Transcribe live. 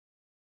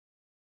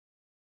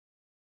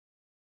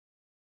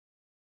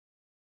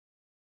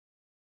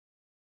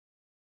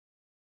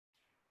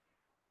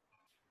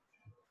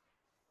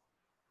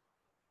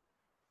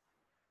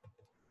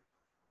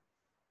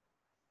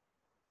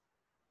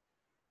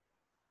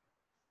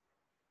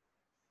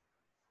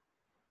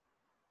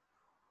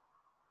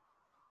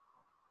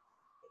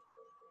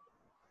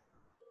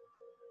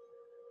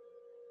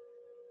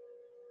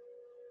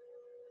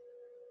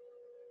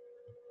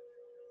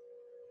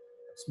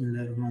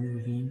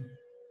Bismillahirrahmanirrahim.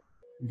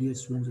 Dear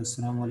students,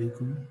 Assalamu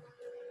alaikum.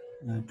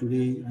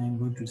 Today I am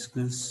going to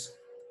discuss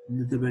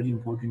another very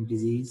important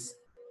disease,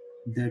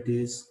 that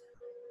is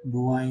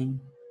bovine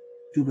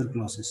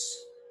tuberculosis.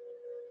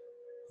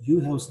 You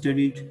have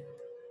studied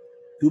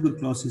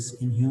tuberculosis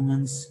in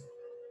humans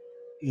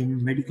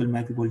in medical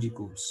microbiology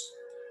course,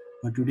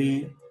 but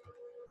today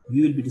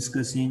we will be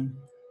discussing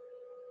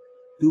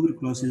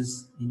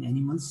tuberculosis in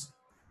animals,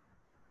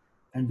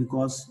 and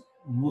because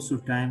most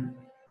of the time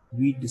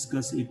we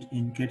discuss it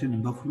in cattle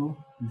and buffalo,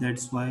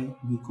 that's why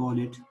we call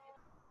it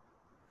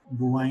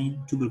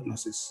bovine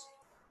tuberculosis.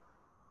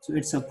 So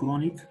it's a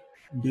chronic,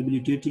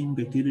 debilitating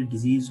bacterial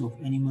disease of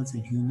animals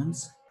and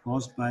humans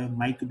caused by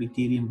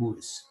Mycobacterium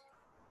bovis.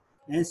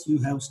 As you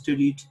have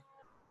studied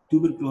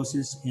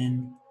tuberculosis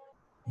in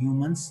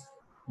humans,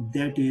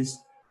 that is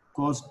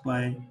caused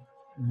by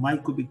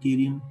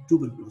Mycobacterium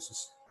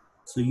tuberculosis.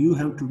 So you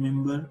have to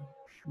remember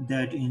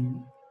that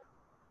in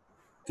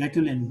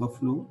cattle and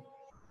buffalo,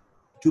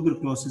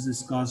 tuberculosis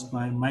is caused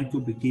by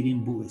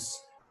Mycobacterium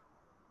bovis.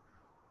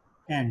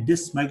 And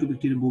this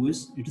Mycobacterium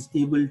bovis, it is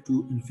able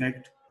to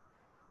infect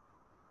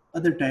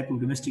other type of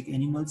domestic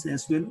animals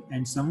as well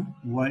and some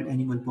wild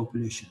animal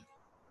population.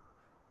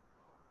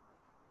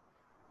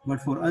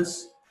 But for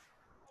us,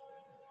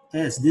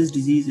 as this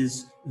disease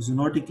is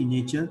zoonotic in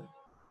nature,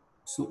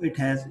 so it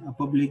has a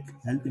public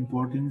health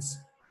importance.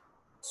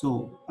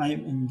 So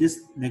in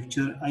this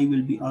lecture, I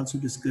will be also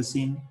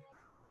discussing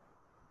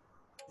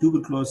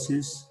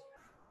tuberculosis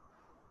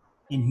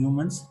in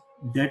humans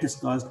that is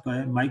caused by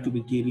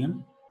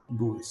Mycobacterium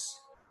bovis.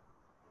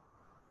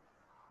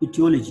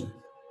 Etiology.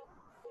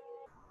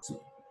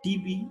 So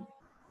TB,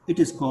 it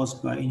is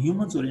caused by, in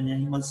humans or in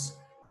animals,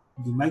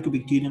 the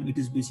Mycobacterium, it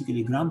is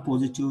basically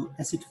gram-positive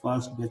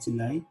acid-fast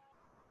bacilli,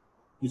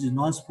 which is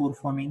non-spore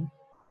forming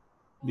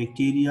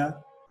bacteria,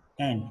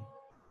 and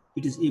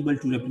it is able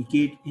to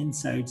replicate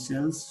inside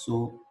cells,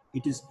 so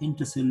it is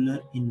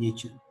intercellular in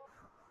nature.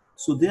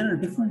 So there are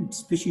different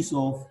species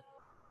of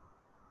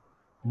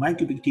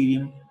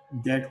Mycobacterium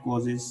that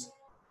causes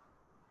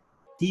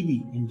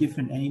TB in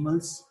different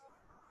animals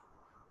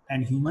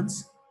and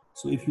humans.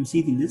 So if you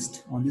see the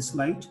list on this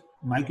slide,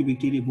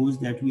 Mycobacterium bovis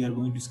that we are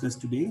going to discuss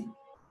today,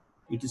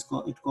 it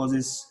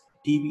causes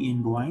TB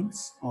in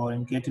bovines or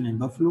in cattle and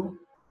buffalo.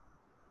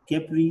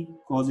 Capri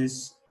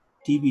causes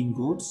TB in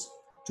goats.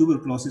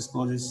 Tuberculosis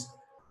causes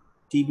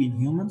TB in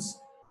humans.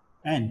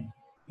 And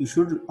you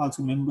should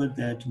also remember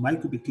that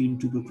Mycobacterium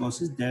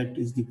tuberculosis, that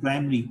is the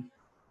primary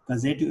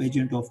causative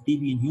agent of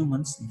TB in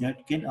humans,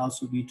 that can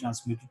also be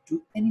transmitted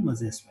to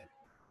animals as well.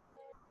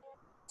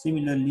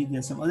 Similarly, there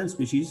are some other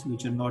species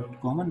which are not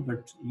common,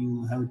 but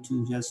you have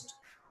to just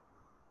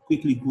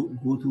quickly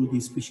go through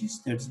these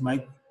species. That's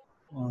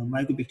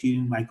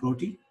Mycobacterium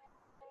microti,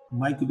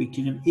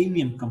 Mycobacterium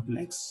avium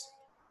complex,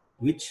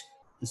 which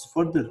is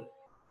further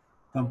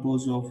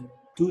composed of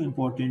two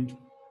important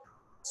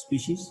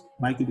species,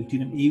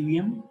 Mycobacterium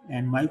avium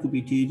and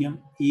Mycobacterium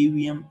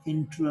avium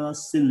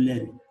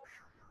intracellularum,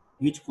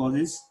 which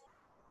causes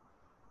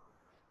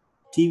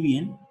TB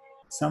in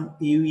some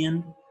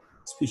avian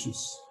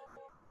species.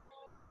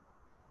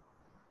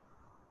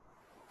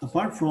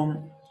 Apart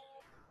from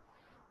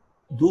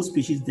those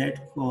species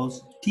that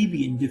cause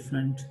TB in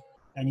different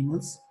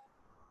animals,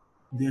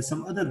 there are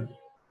some other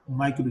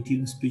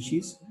Mycobacterium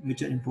species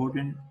which are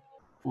important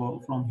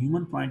from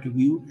human point of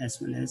view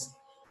as well as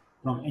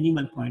from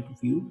animal point of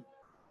view.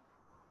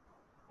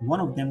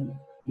 One of them,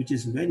 which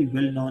is very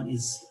well known,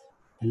 is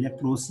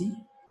leprosy.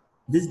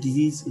 This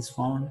disease is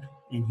found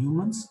in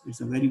humans.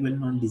 It's a very well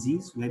known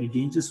disease, very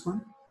dangerous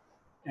one,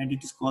 and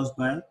it is caused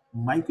by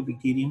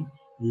Mycobacterium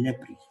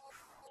leprae.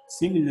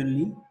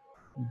 Similarly,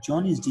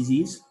 Jaundice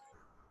disease,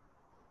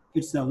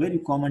 it's a very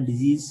common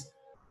disease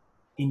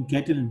in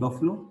cattle and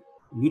buffalo,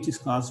 which is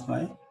caused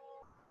by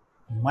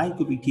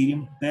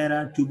Mycobacterium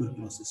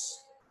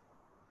paratuberculosis.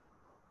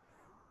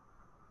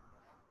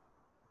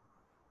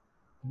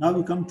 Now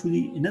we come to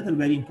another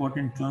very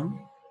important term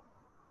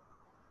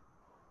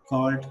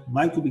called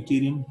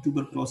Mycobacterium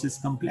tuberculosis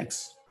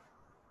complex.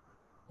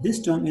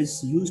 This term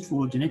is used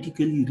for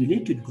genetically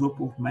related group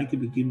of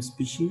Mycobacterium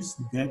species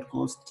that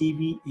cause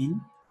TB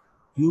in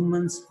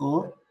humans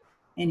or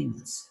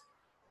animals.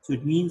 So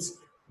it means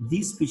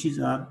these species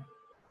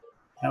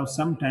have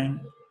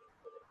sometime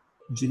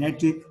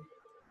genetic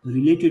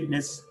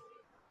relatedness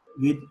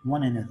with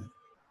one another,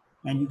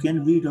 and you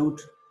can read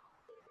out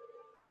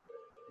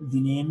the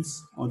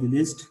names or the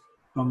list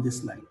from this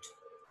slide.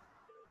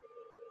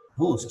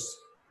 Hosts.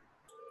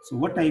 So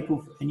what type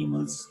of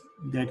animals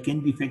that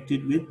can be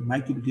affected with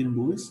Mycobacterium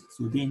bovis?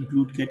 So they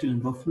include cattle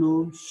and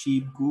buffalo,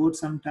 sheep, goat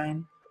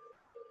sometime,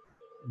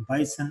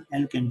 bison,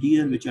 elk and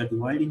deer, which are the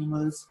wild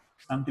animals,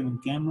 sometimes in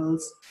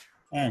camels,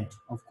 and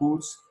of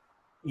course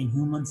in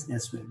humans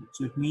as well.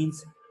 So it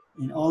means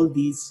in all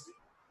these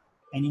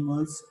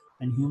animals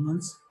and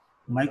humans,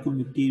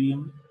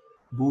 Mycobacterium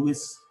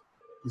bovis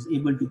is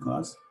able to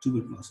cause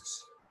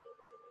tuberculosis.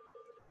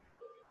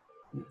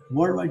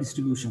 Worldwide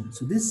distribution.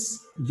 So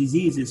this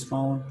disease is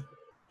found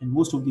in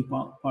most of the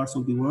parts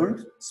of the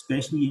world,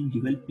 especially in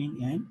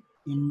developing and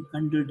in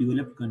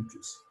underdeveloped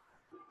countries.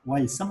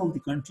 While some of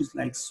the countries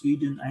like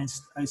Sweden,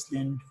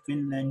 Iceland,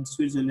 Finland,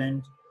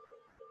 Switzerland,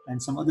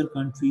 and some other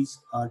countries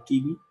are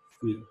TB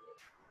free.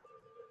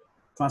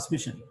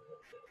 Transmission.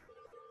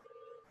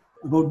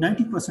 About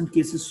 90%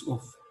 cases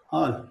of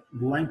all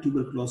bovine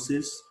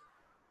tuberculosis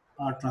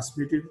are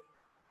transmitted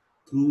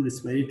through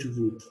respiratory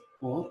route,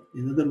 or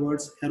in other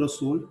words,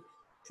 aerosol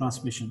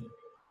transmission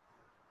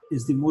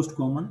is the most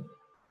common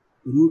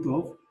route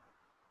of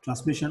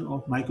transmission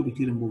of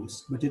Mycobacterium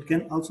bovis, but it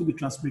can also be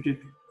transmitted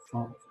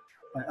from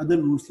by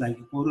other routes like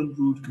oral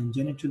route,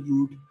 congenital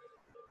route,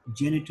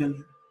 genital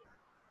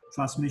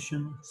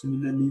transmission,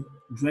 similarly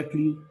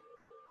directly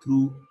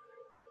through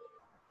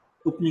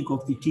opening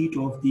of the teeth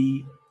of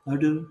the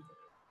udder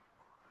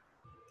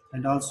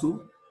and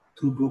also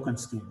through broken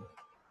skin.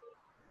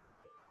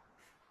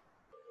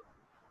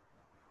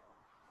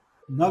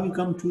 Now we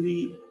come to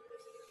the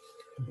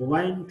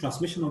bovine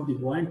transmission of the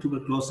bovine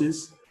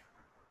tuberculosis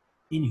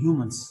in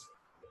humans.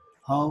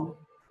 How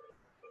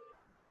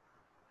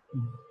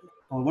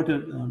or what are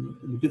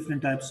the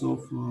different types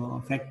of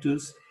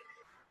factors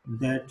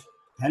that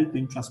help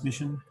in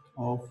transmission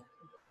of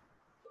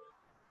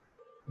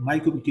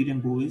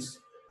Mycobacterium bovis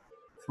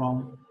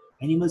from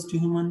animals to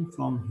human,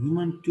 from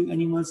human to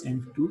animals,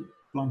 and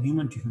from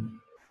human to human.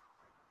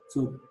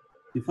 So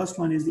the first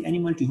one is the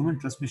animal to human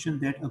transmission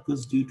that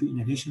occurs due to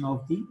inhalation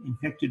of the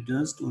infected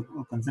dust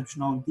or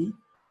consumption of the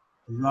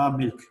raw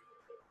milk.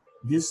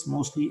 This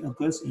mostly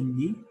occurs in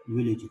the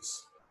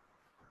villages.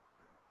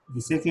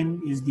 The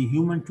second is the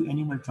human to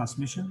animal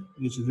transmission,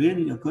 which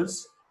rarely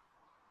occurs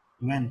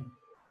when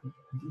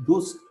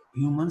those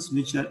humans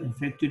which are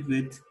infected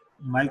with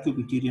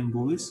Mycobacterium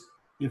bovis,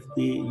 if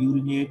they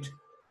urinate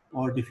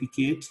or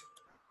defecate,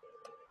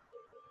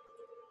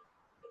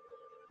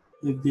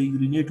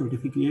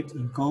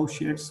 in cow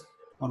sheds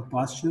or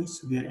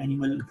pastures where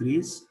animal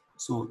graze,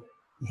 so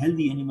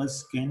healthy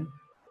animals can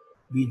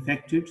be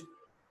infected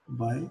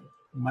by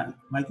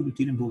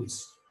Mycobacterium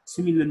bovis.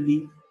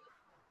 Similarly,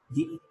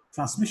 the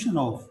transmission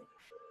of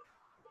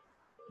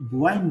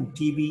bovine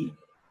TB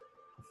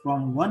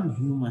from one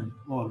human,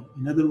 or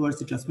in other words,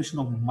 the transmission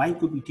of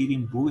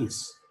Mycobacterium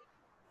bovis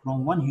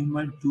from one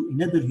human to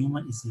another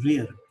human is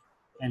rare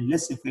and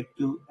less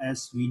effective,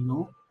 as we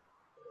know.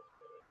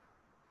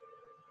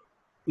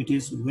 It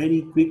is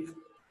very quick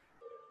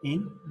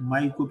in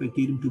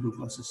Mycobacterium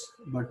tuberculosis,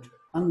 but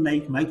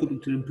unlike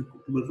Mycobacterium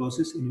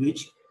tuberculosis, in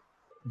which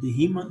the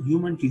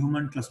human to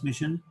human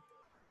transmission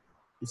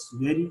is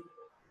very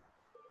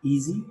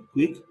easy,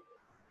 quick.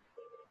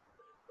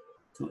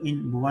 So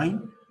in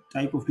bovine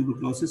type of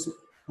tuberculosis,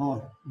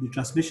 or the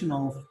transmission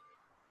of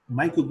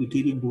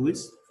Mycobacterium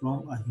bovis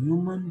from a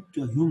human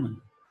to a human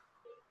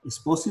is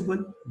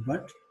possible,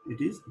 but it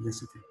is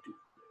less effective.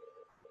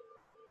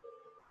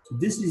 So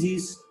this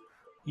disease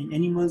in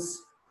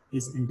animals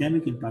is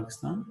endemic in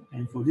Pakistan,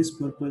 and for this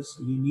purpose,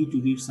 you need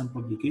to read some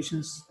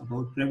publications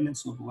about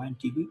prevalence of bovine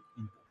TB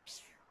in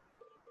Pakistan.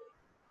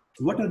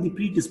 So what are the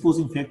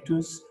predisposing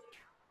factors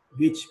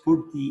which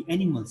put the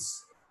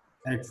animals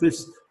at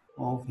risk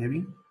of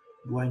having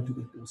bovine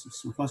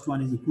tuberculosis? So first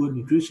one is the poor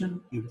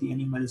nutrition. If the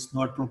animal is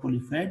not properly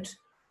fed,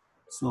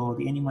 so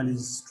the animal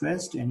is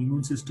stressed and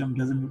immune system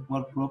doesn't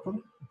work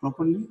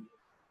properly.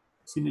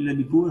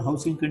 Similarly, poor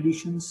housing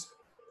conditions,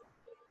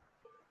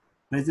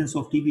 presence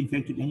of TB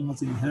infected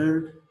animals in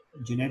herd,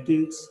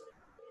 genetics,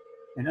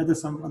 and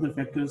some other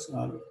factors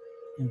are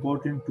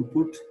important to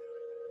put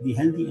the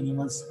healthy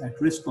animals at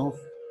risk of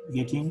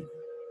getting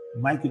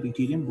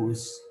Mycobacterium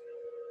bovis.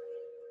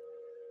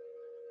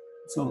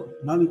 So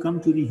now we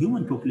come to the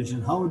human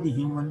population. How the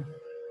human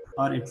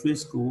are at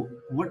risk, or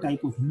what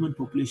type of human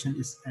population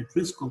is at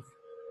risk of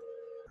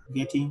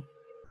getting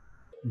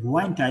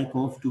bovine type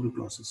of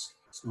tuberculosis.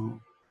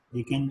 So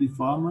they can be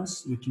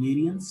farmers,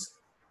 veterinarians,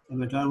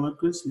 laboratory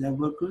workers, lab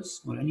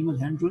workers, or animal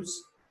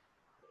handlers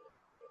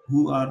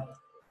who are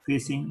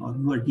facing or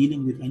who are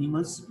dealing with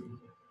animals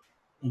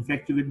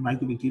infected with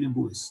Mycobacterium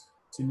bovis.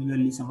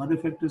 Similarly, some other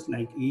factors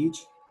like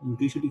age,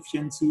 nutrition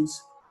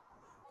deficiencies,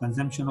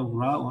 consumption of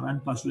raw or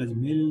unpasteurized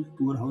milk,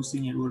 poor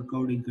housing and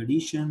overcrowding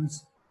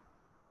conditions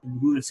in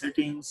rural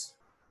settings,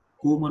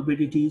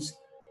 comorbidities,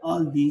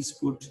 all these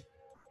put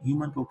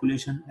human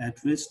population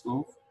at risk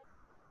of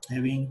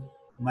having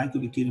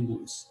Mycobacterium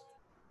bovis.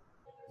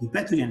 The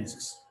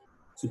pathogenesis.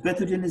 So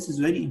pathogenesis is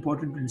very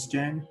important to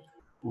understand,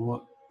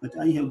 but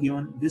I have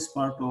given this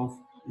part of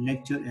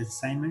lecture as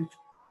assignment.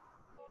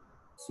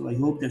 So I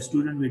hope that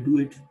students will do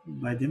it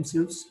by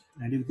themselves,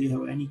 and if they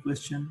have any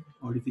question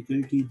or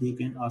difficulty, they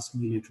can ask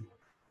me later.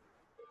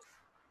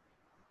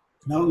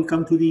 Now we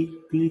come to the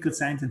clinical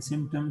signs and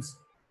symptoms.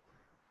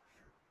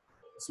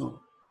 So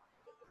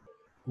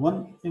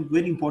one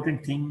very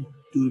important thing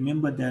to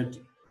remember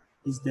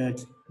is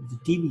that the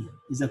TB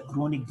is a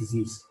chronic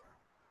disease.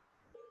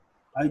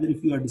 Either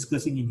if you are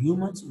discussing in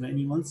humans or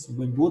animals,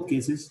 but in both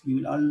cases, you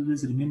will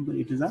always remember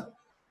it is a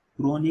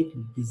chronic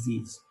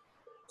disease.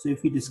 So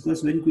if we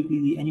discuss very quickly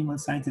the animal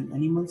signs and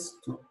animals,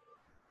 so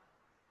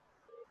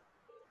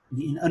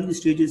In early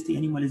stages, the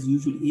animal is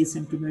usually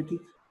asymptomatic,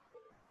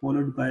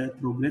 followed by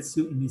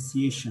progressive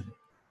emaciation.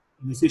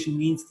 Emaciation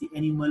means the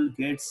animal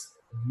gets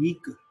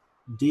weaker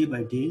day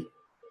by day.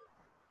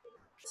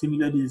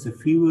 Similarly, there's a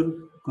fever,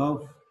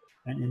 cough,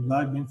 and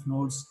enlarged lymph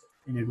nodes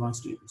in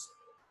advanced stages.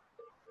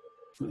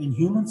 So in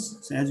humans,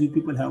 so as you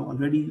people have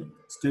already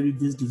studied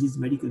this disease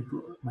medical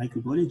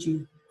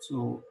microbiology,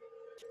 so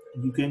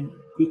you can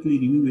quickly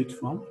review it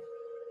from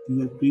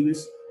your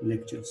previous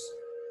lectures.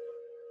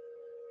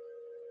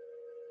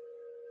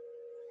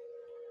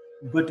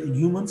 But in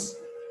humans,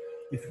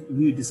 if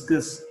we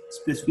discuss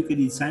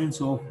specifically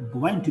signs of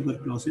bovine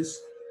tuberculosis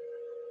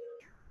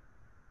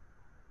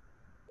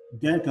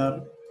that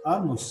are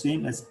almost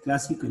same as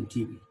classical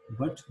TB,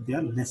 but they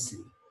are less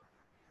severe.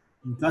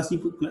 In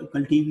classical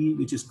TB,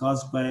 which is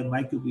caused by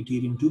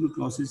Mycobacterium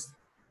tuberculosis,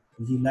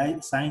 the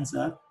signs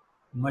are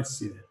much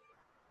severe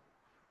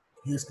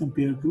as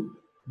compared to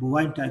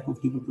bovine type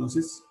of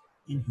tuberculosis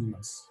in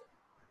humans.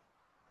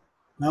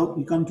 Now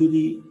we come to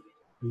the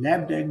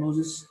lab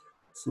diagnosis.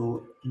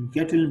 So in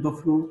cattle and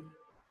buffalo,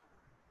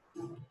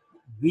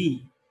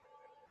 we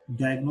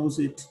diagnose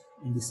it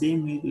in the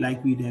same way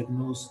like we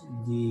diagnose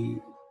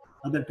the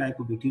other type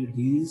of bacterial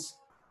disease.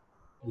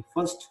 The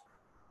first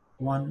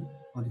one,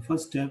 or the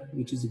first step,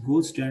 which is the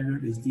gold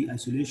standard, is the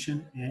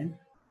isolation and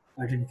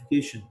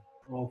identification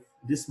of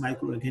this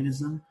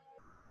microorganism.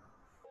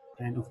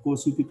 And of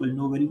course, you people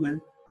know very well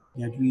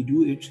that we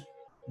do it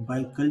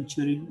by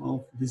culturing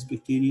of this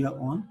bacteria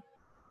on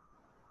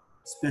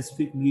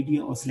specific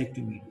media or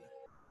selective media.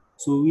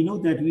 So we know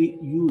that we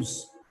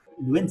use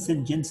Lewis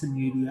and Jensen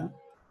media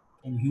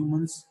in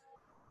humans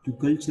to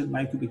culture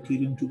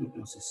Mycobacterium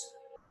tuberculosis.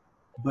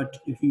 But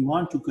if you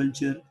want to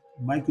culture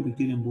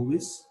Mycobacterium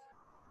bovis,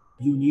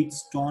 you need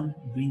stone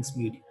brings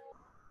media.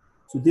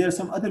 So there are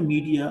some other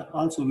media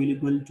also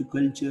available to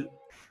culture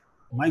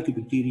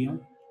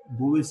Mycobacterium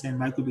bovis and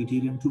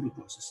Mycobacterium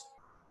tuberculosis.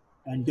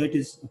 And that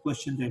is a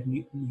question that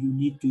you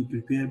need to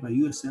prepare by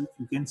yourself.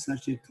 You can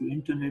search it through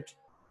internet,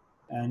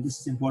 and this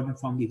is important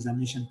from the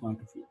examination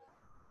point of view.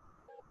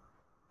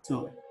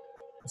 So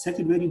the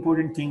second very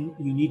important thing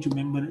you need to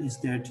remember is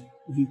that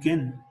you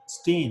can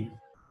stain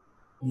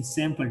the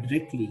sample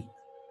directly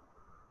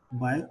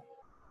by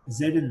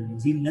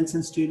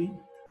Zeal-Nelson staining,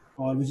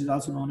 or which is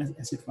also known as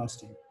acid fast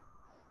staining.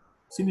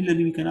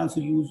 Similarly, we can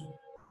also use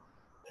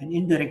an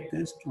indirect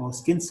test or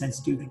skin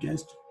sensitivity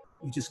test,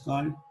 which is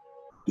called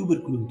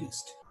tuberculin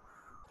test.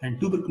 And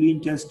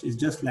tuberculin test is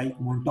just like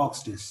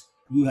Montauk's test.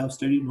 You have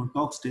studied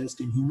Montauk's test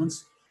in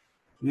humans,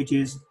 which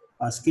is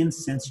a skin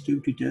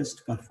sensitivity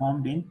test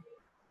performed in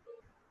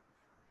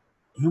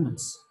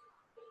humans.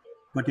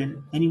 But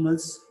in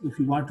animals, if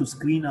you want to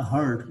screen a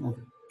herd of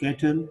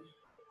cattle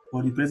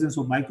for the presence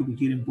of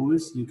Mycobacterium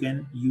bovis, you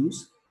can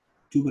use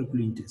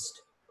tuberculin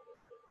test.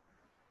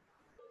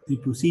 The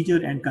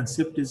procedure and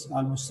concept is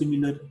almost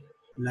similar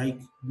like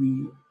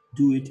we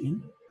do it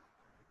in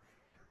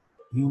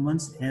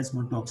humans as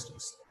Montauk's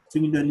test.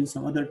 Similarly,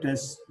 some other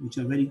tests which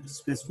are very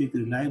specific,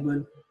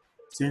 reliable,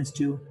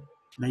 sensitive,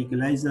 like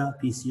ELISA,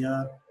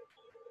 PCR,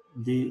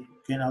 they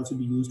can also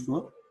be used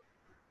for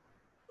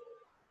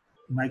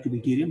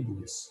Mycobacterium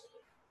bovis.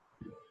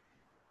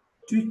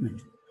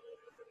 Treatment.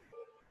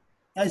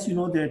 As you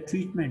know that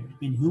treatment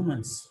in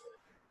humans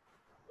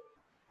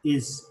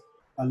is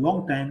a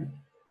long time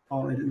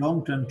or a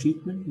long-term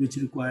treatment which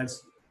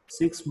requires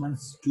 6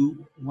 months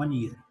to 1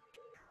 year.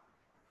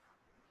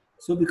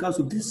 So because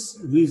of this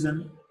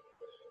reason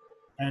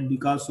and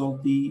because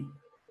of the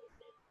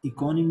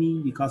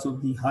economy, because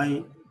of the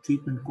high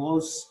treatment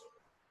costs,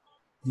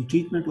 the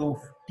treatment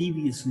of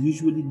TB is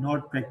usually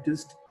not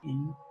practiced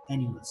in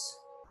animals.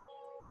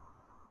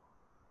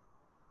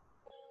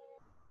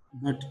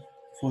 But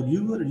for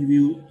your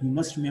review, you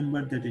must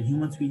remember that in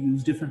humans we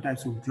use different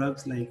types of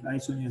drugs like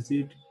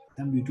isoniazid,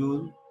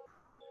 ethambutol,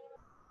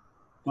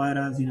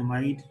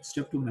 pyrazinamide,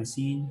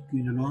 streptomycin,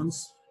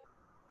 quinolones,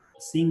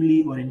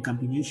 singly or in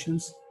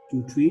combinations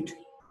to treat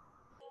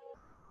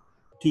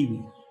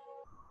TB.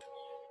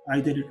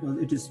 Either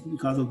it is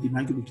because of the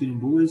Mycobacterium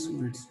bovis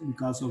or it's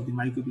because of the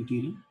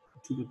Mycobacterium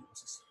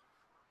tuberculosis.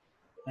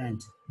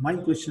 And my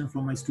question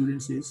from my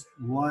students is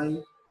why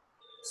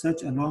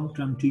such a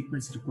long-term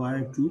treatment is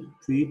required to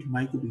treat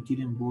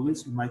Mycobacterium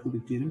bovis or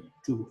Mycobacterium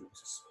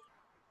tuberculosis.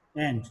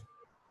 And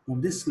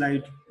from this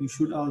slide, you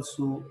should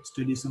also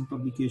study some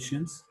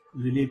publications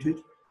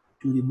related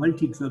to the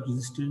multi-drug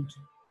resistant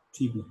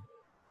TB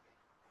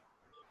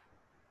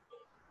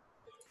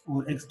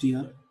or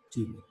XDR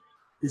TB.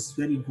 This is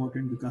very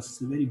important because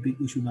it's a very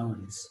big issue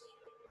nowadays.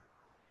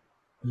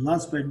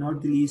 Last but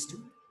not the least,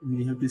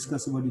 we have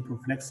discussed about the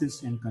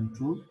prophylaxis and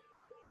control.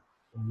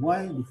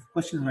 Why? The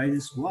question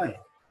arises why?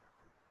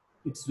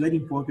 It's very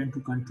important to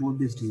control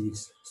this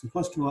disease. So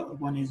first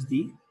one is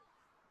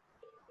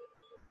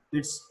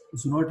its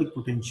zoonotic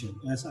potential.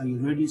 As I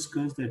already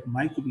discussed that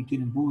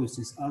Mycobacterium bovis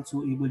is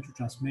also able to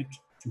transmit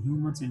to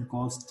humans and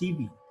cause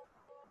TB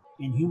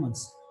in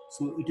humans.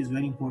 So it is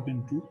very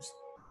important to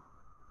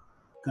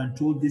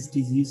control this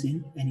disease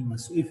in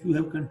animals. So if you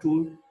have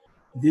controlled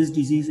this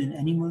disease in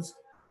animals,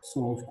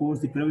 So of course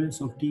the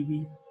prevalence of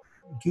TB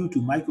due to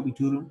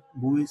Mycobacterium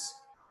bovis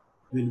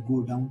will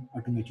go down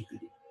automatically.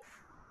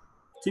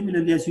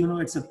 Similarly, as you know,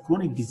 it's a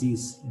chronic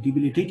disease,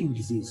 debilitating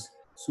disease.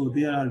 So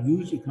there are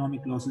huge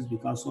economic losses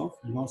because of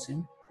loss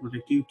in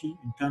productivity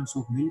in terms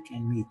of milk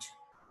and meat.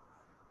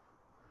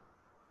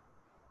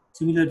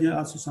 Similarly, there are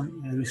also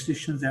some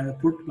restrictions that are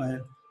put by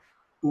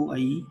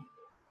OIE,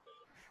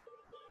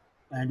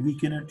 and we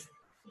cannot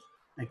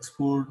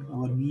export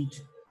our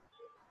meat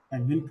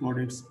and milk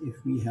products if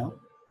we have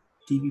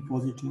TB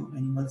positive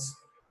animals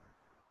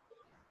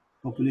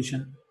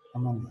population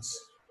among us.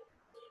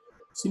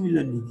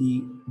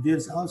 Similarly,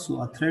 there's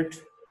also a threat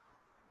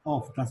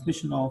of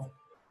transmission of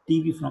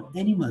TB from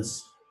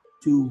animals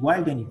to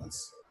wild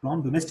animals,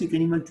 from domestic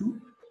animal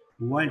to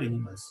wild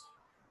animals.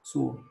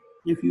 So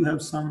if you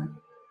have some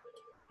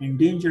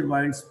endangered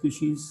wild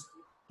species,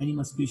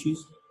 animal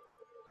species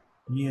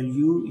near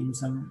you in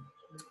some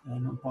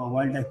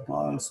wildlife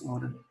parks,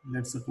 or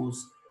let's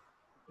suppose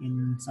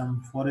in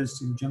some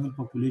forest in jungle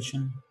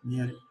population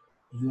near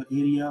your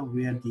area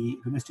where the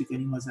domestic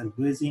animals are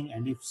grazing,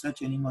 and if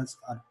such animals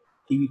are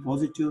TB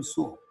positive,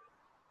 so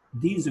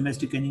these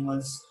domestic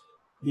animals,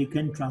 they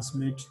can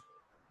transmit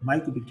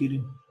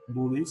Mycobacterium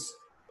bovis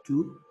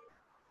to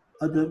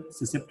other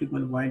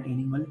susceptible wild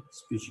animal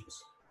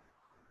species.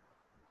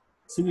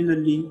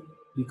 Similarly,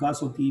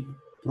 because of the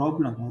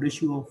problem or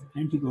issue of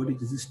antibiotic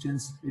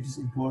resistance, it is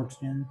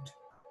important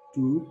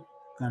to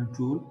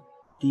control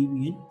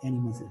TB in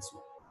animals as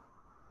well.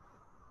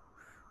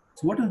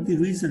 So what are the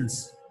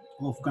reasons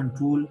of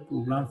control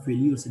program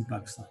failures in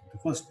Pakistan? The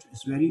first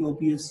is very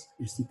obvious,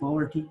 it's the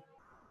poverty,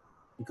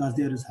 because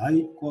there is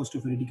high cost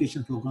of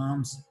eradication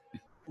programs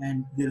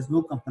and there is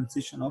no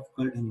compensation of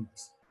culled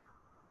animals.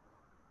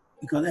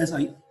 Because as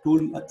I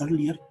told you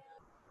earlier,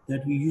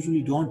 that we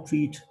usually don't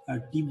treat a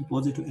TB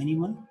positive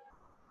animal,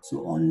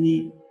 so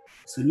only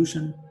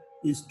solution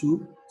is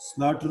to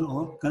slaughter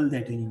or cull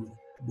that animal.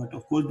 But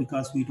of course,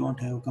 because we don't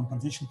have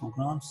compensation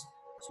programs,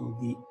 so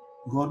the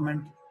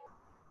government,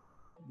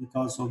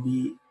 because of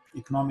the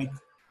economic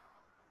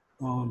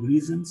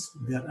reasons,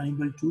 they are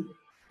unable to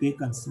pay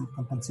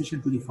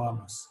compensation to the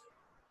farmers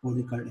for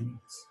the culled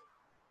animals.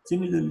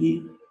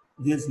 Similarly,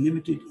 there's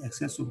limited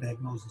access to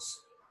diagnosis.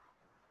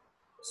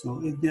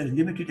 So if there is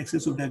limited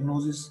access to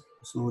diagnosis,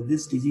 so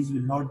this disease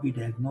will not be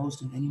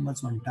diagnosed in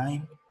animals on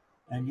time,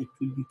 and it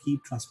will be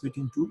keep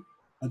transmitting to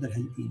other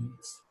healthy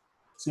animals.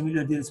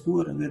 Similarly, there is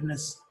poor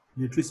awareness,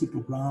 literacy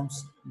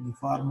programs. The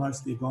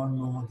farmers, they don't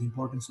know the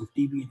importance of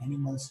TB in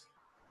animals,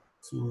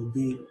 so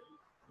they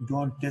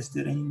don't test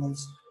their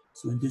animals.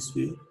 So in this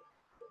way,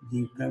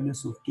 the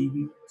prevalence of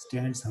TB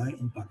stands high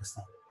in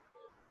Pakistan.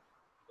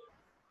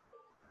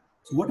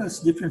 So what are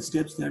different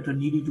steps that are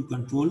needed to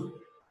control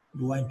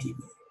bovine TB?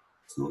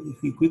 So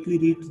if we quickly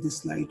read this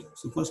slide,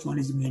 so first one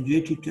is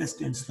mandatory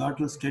test and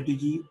slaughter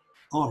strategy,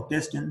 or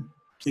test and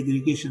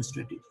segregation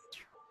strategy.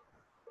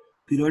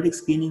 Periodic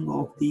screening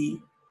of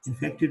the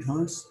infected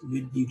herds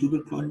with the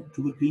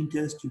tuberculin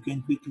test, you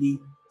can quickly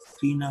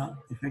screen a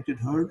infected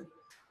herd.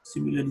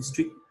 Similarly,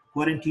 strict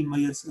quarantine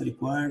measures are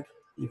required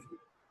if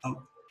an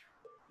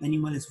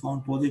animal is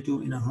found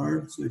positive in a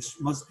herd, so it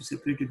must be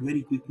separated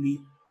very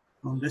quickly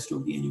from the rest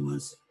of the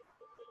animals.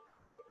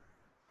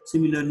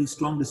 Similarly,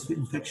 strong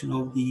disinfection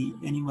of the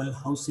animal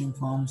housing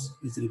farms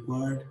is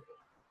required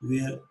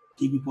where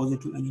TB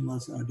positive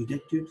animals are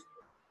detected.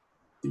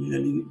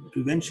 Similarly,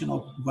 prevention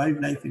of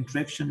wildlife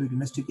interaction with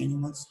domestic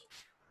animals,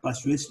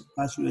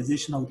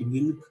 pasteurization of the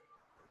milk,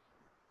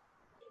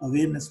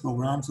 awareness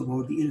programs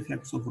about the ill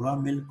effects of raw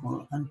milk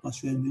or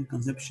unpasteurized milk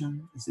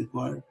consumption is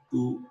required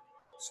to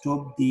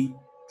stop the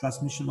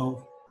transmission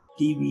of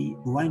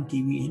TB, bovine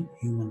TB in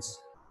humans.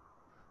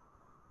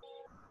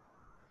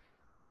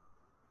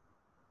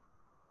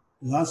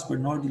 Last but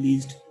not the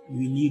least,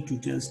 we need to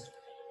test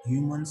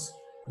humans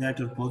that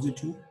are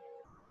positive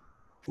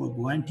for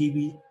bovine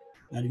TB,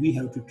 and we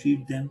have to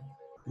treat them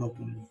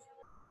properly.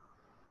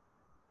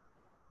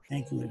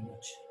 Thank you very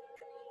much.